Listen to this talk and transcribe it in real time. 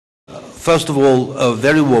First of all, a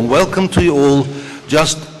very warm welcome to you all.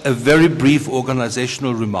 Just a very brief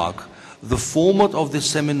organizational remark. The format of this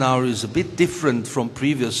seminar is a bit different from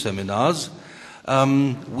previous seminars.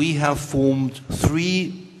 We have formed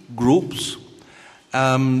 3 groups.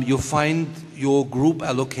 You'll find your group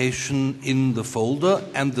allocation in the folder,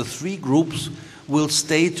 and the 3 groups will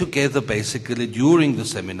stay together basically during the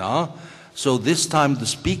seminar. So this time the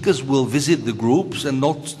speakers will visit the groups and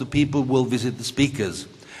not the people will visit the speakers.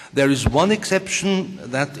 There is one exception,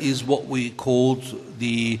 that is what we called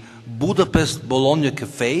the Budapest-Bologna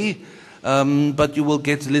Cafe, but you will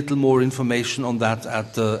get a little more information on that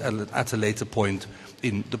at a later point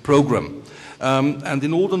in the program. And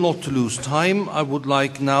in order not to lose time, I would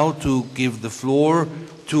like now to give the floor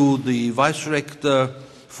to the Vice Rector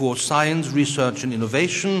for Science, Research and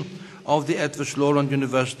Innovation of the Eötvös Lorand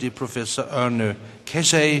University, Professor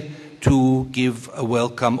Mezey, to give a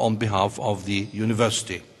welcome on behalf of the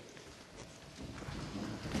university.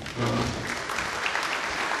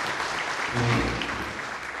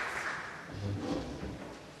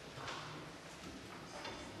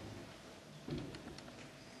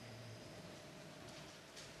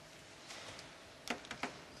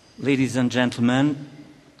 Ladies and gentlemen,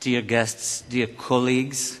 dear guests, dear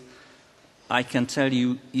colleagues, I can tell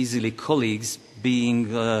you easily colleagues,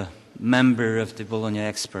 being a member of the Bologna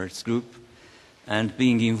Experts Group and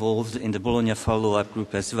being involved in the Bologna follow-up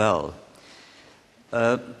group as well.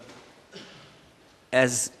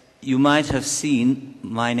 As you might have seen,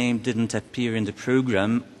 my name didn't appear in the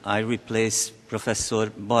program. I replaced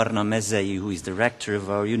Professor Barna Mezey, who is the rector of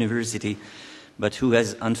our university, but who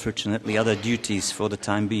has unfortunately other duties for the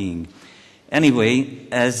time being. Anyway,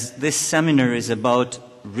 as this seminar is about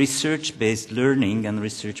research-based learning and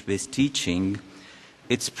research-based teaching,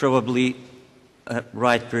 it's probably a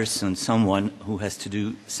right person, someone who has to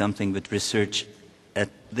do something with research at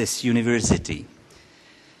this university.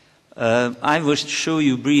 I will show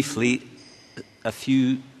you briefly a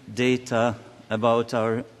few data about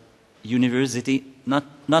our university,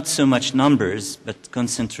 not so much numbers, but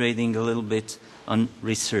concentrating a little bit on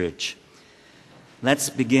research. Let's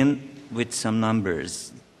begin with some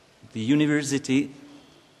numbers. The university,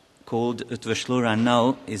 called Eötvös Lorand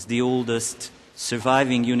now, is the oldest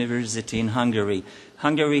surviving university in Hungary.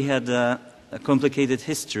 Hungary had a complicated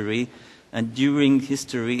history, and during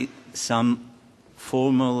history some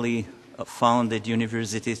formally founded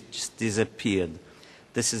universities just disappeared.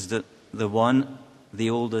 This is the one, the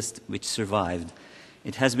oldest, which survived.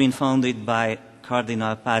 It has been founded by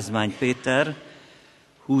Cardinal Pázmány Péter,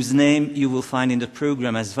 whose name you will find in the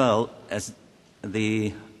program as well, as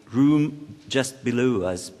the room just below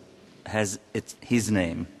us has his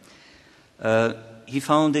name. He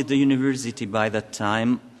founded the university by that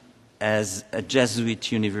time as a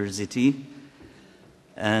Jesuit university,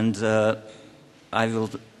 and I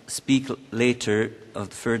will speak later of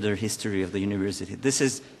the further history of the university. This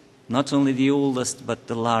is not only the oldest, but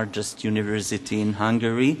the largest university in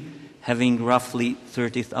Hungary, having roughly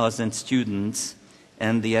 30,000 students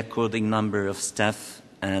and the according number of staff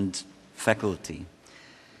and faculty.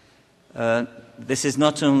 This is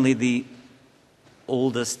not only the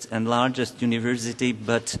oldest and largest university,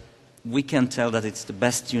 but we can tell that it's the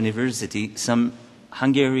best university. Some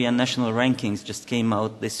Hungarian national rankings just came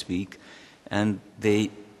out this week, and they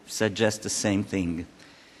suggest the same thing.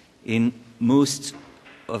 In most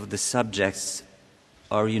of the subjects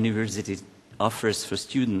our university offers for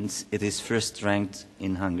students, it is first ranked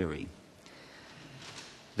in Hungary.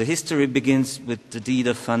 The history begins with the deed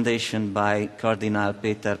of foundation by Cardinal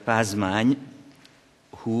Péter Pázmány,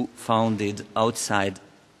 who founded outside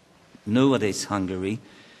nowadays Hungary,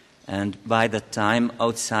 and by that time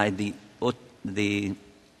outside the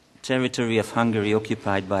territory of Hungary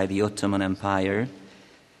occupied by the Ottoman Empire.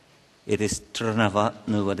 It is Trnava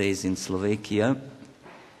nowadays in Slovakia,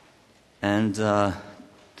 and the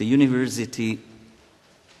university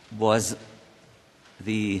was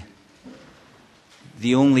the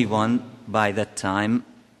only one by that time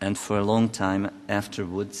and for a long time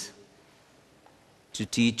afterwards to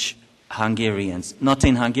teach Hungarians, not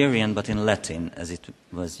in Hungarian but in Latin, as it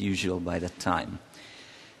was usual by that time.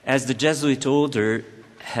 As the Jesuit order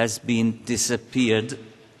has been disappeared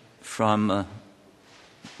from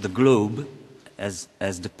the globe, as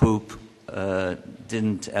the Pope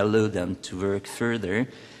didn't allow them to work further,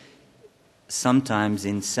 sometimes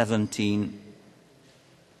in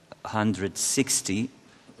 1760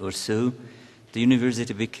 or so, the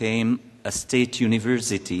university became a state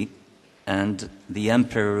university, and the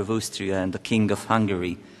Emperor of Austria and the King of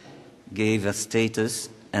Hungary gave a status,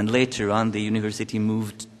 and later on the university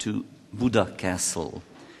moved to Buda Castle.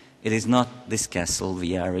 It is not this castle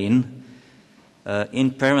we are in.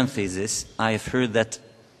 In parenthesis, I have heard that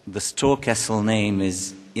the Storkessel name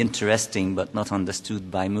is interesting but not understood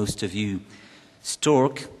by most of you.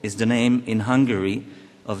 Stork is the name in Hungary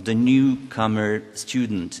of the newcomer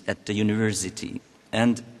student at the university.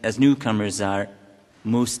 And as newcomers are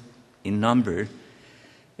most in number,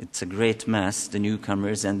 it's a great mass, the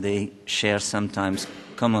newcomers, and they share sometimes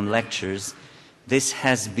common lectures. This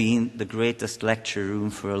has been the greatest lecture room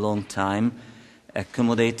for a long time,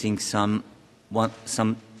 accommodating some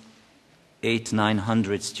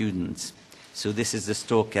 800-900 students. So this is the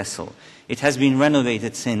Storkessel. It has been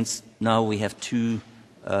renovated since. Now we have two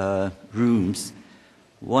rooms.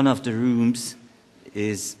 One of the rooms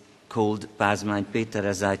is called Pázmány Péter,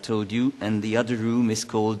 as I told you, and the other room is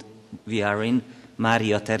called, we are in,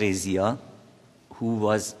 Maria Theresia, who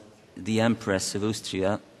was the Empress of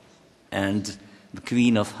Austria and the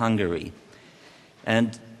Queen of Hungary.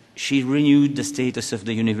 And she renewed the status of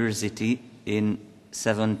the university in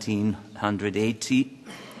 1780,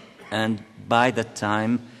 and by that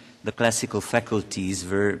time the classical faculties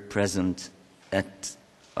were present at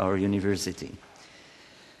our university.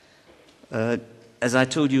 As I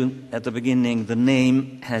told you at the beginning, the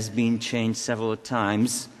name has been changed several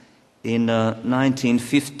times. In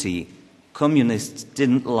 1950, communists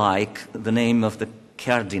didn't like the name of the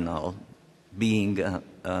cardinal being a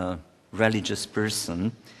religious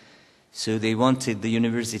person, so they wanted the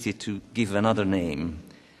university to give another name.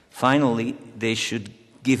 Finally, they should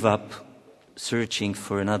give up searching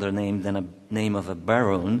for another name than a name of a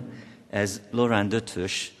baron, as Lorand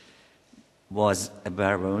Eötvös was a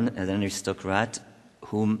baron, an aristocrat,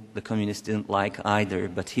 whom the communists didn't like either,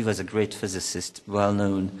 but he was a great physicist, well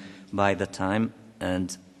known by the time,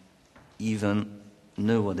 and even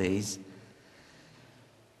nowadays.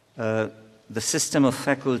 The system of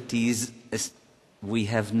faculties, we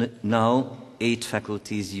have now 8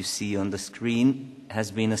 faculties you see on the screen,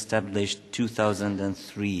 has been established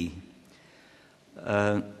 2003.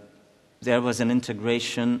 There was an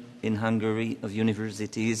integration in Hungary of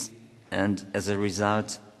universities, and as a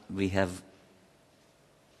result, we have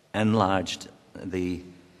enlarged the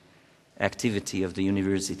activity of the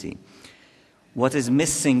university. What is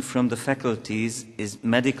missing from the faculties is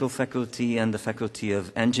medical faculty and the faculty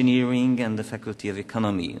of engineering and the faculty of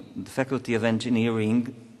economy. The faculty of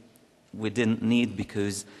engineering we didn't need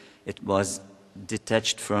because it was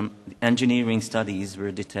detached from, engineering studies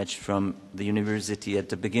were detached from the university at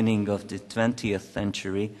the beginning of the 20th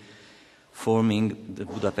century, forming the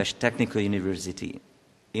Budapest Technical University.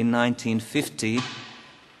 In 1950,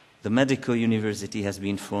 the medical university has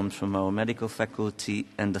been formed from our medical faculty,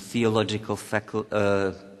 and the theological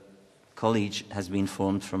college has been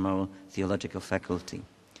formed from our theological faculty.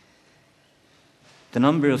 The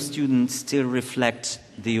number of students still reflect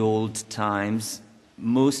the old times.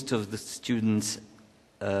 Most of the students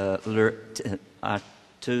are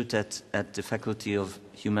taught at the Faculty of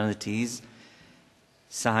Humanities,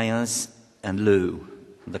 Science and Law,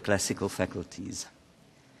 the classical faculties.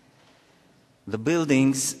 The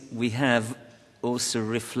buildings we have also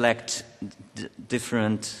reflect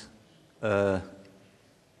different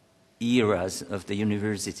eras of the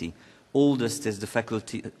university. Oldest is the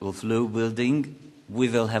Faculty of Law building. We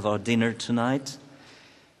will have our dinner tonight.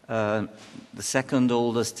 The second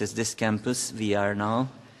oldest is this campus we are now.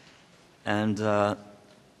 And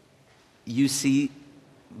you see,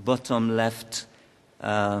 bottom left,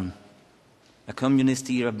 a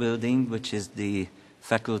communist era building, which is the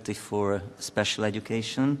Faculty for Special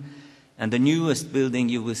Education. And the newest building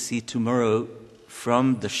you will see tomorrow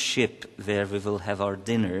from the ship where we will have our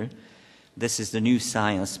dinner. This is the new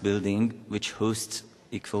science building, which hosts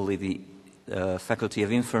equally the Faculty of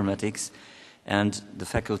Informatics and the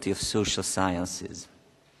Faculty of Social Sciences.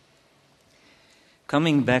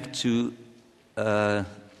 Coming back to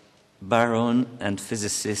Baron and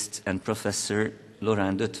physicist and professor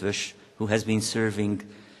Lorand Eötvös, who has been serving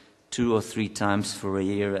 2 or 3 times for a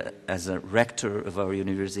year as a rector of our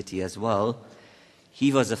university as well.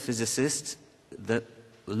 He was a physicist. The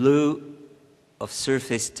law of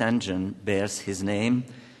surface tension bears his name,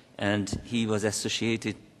 and he was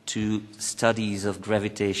associated to studies of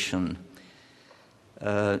gravitation.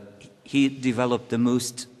 He developed the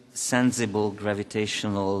most sensible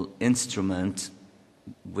gravitational instrument,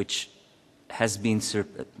 which has been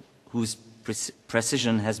whose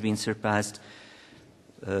precision has been surpassed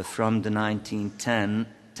from the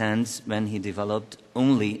 1910s, when he developed,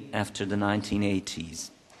 only after the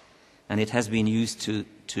 1980s. And it has been used to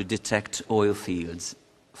detect oil fields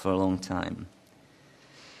for a long time.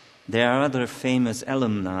 There are other famous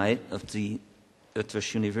alumni of the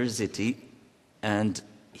Eötvös University, and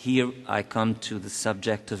here I come to the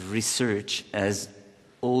subject of research, as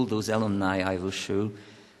all those alumni I will show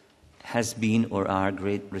has been or are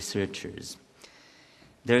great researchers.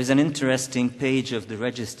 There is an interesting page of the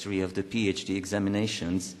registry of the PhD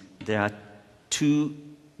examinations. There are two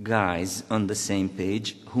guys on the same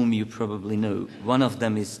page whom you probably know. One of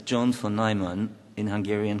them is John von Neumann, in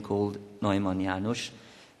Hungarian called Neumann János,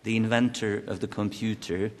 the inventor of the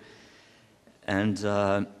computer, and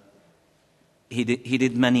he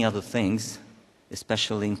did many other things,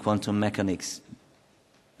 especially in quantum mechanics.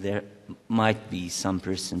 There might be some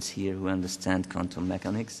persons here who understand quantum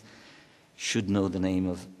mechanics, should know the name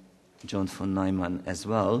of John von Neumann as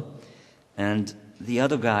well. And the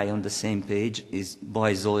other guy on the same page is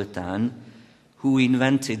Baj Zoltán, who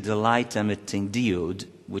invented the light-emitting diode,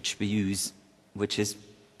 which we use, which is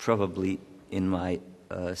probably in my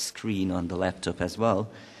screen on the laptop as well.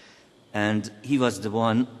 And he was the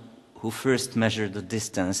one who first measured the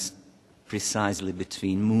distance precisely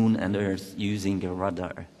between Moon and Earth using a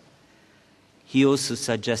radar. He also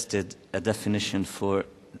suggested a definition for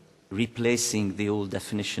replacing the old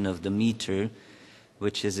definition of the meter,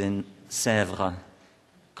 which is in Sèvres,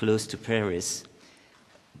 close to Paris,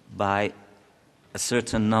 by a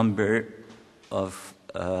certain number of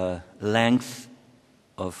length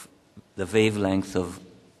of the wavelength of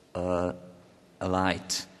a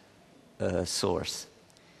light source.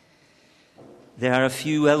 There are a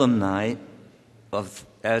few alumni of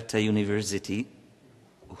ELTE University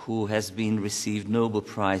who has been received Nobel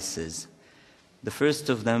Prizes. The first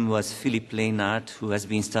of them was Philippe Lénart, who has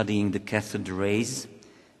been studying the cathode rays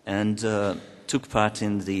and took part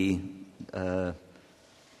in the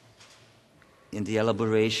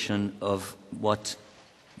elaboration of what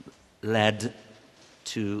led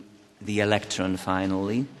to the electron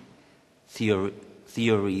finally,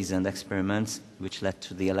 theories and experiments which led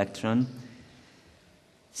to the electron.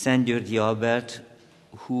 Szent-Györgyi Albert,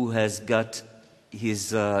 who has got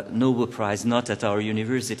his Nobel Prize not at our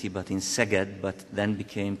university but in Szeged, but then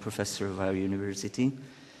became professor of our university.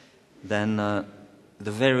 Then the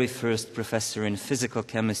very first professor in physical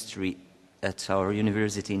chemistry at our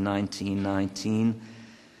university in 1919,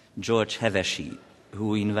 George Hevesi,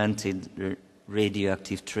 who invented the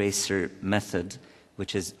radioactive tracer method,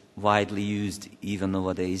 which is widely used even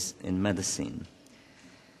nowadays in medicine.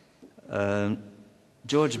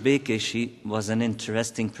 George Békési was an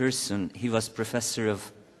interesting person. He was professor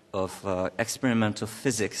of experimental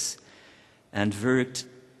physics and worked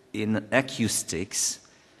in acoustics,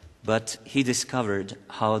 but he discovered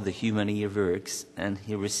how the human ear works, and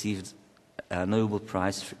he received a Nobel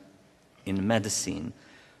Prize in medicine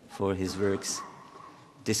for his works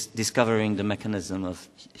discovering the mechanism of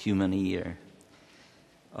human ear.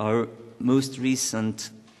 Our most recent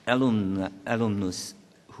alumnus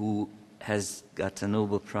who has got a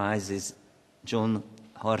Nobel Prize is John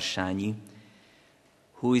Harsányi,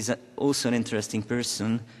 who is also an interesting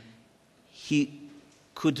person. He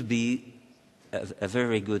could be a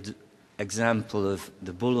very good example of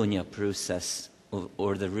the Bologna process,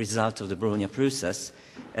 or the result of the Bologna process,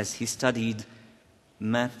 as he studied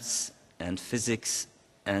maths and physics,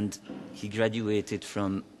 and he graduated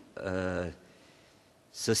from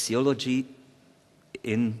sociology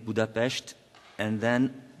in Budapest, and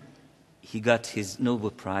then he got his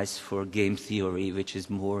Nobel Prize for game theory, which is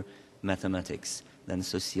more mathematics than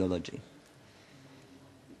sociology.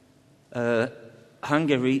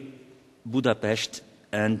 Hungary, Budapest,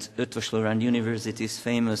 and Eötvös Lorand University is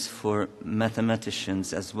famous for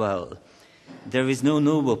mathematicians as well. There is no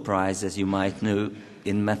Nobel Prize, as you might know,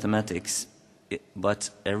 in mathematics, but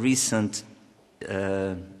a recent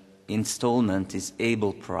installment is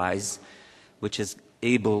Abel Prize, which is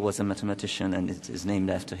Abel was a mathematician and it is named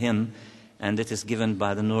after him, and it is given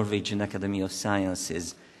by the Norwegian Academy of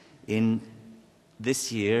Sciences. In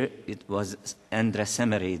this year, it was Endre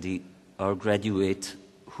Szemerédi, our graduate,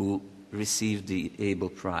 who received the Abel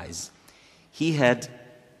Prize. He had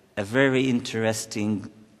a very interesting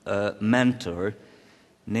mentor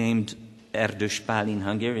named Erdős Pál in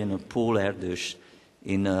Hungarian, or Paul Erdős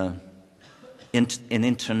in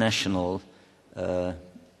international,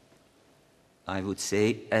 I would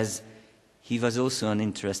say, as he was also an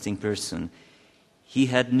interesting person. He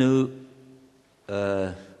had no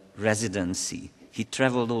residency. He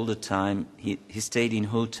traveled all the time. He stayed in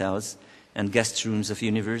hotels and guest rooms of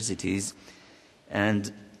universities,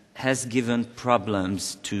 and has given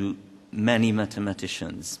problems to many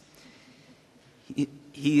mathematicians.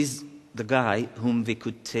 He is the guy whom we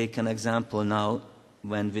could take an example now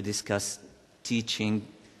when we discuss teaching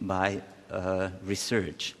by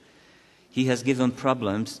research. He has given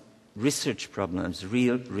problems research problems,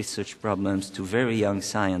 real research problems to very young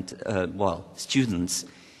students,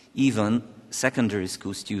 even secondary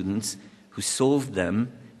school students, who solved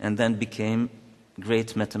them and then became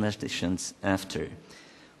great mathematicians after.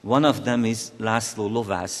 One of them is László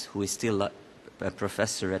Lovász, who is still a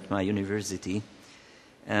professor at my university,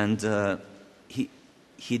 and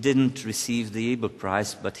he didn't receive the Abel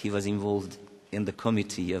Prize, but he was involved in the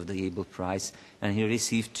committee of the Abel Prize, and he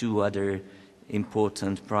received 2 other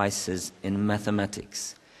important prizes in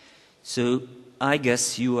mathematics. So I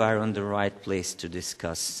guess you are on the right place to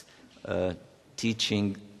discuss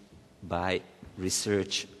teaching by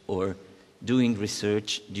research or doing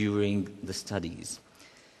research during the studies.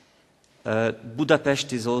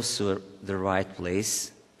 Budapest is also the right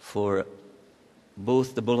place for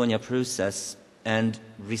both the Bologna process and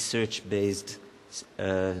research-based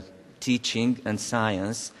teaching and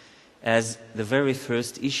science, as the very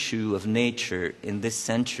first issue of Nature in this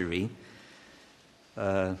century,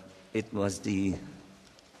 it was the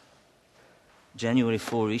January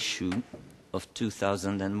 4 issue of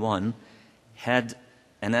 2001, had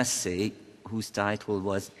an essay whose title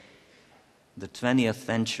was "The 20th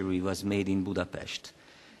Century Was Made in Budapest."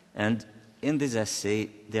 And in this essay,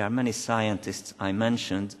 there are many scientists I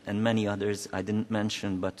mentioned and many others I didn't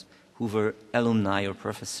mention, but who were alumni or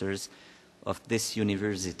professors of this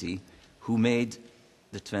university, who made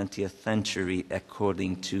the 20th century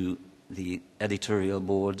according to the editorial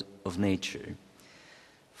board of Nature.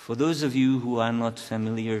 For those of you who are not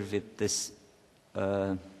familiar with this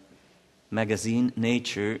magazine,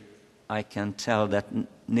 Nature, I can tell that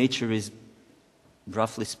Nature is,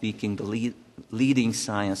 roughly speaking, the leading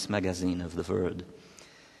science magazine of the world.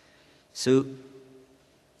 So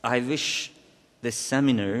I wish this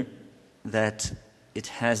seminar that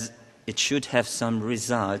it should have some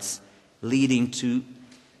results leading to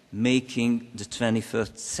making the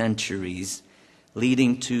 21st centuries,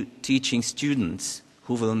 leading to teaching students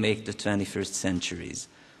who will make the 21st centuries.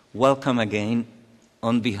 Welcome again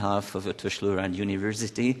on behalf of Eötvös Lorand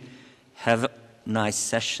University. Have nice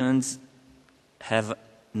sessions, have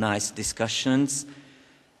nice discussions,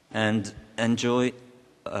 and enjoy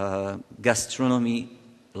gastronomy,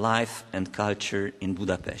 life and culture in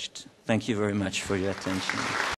Budapest. Thank you very much for your attention.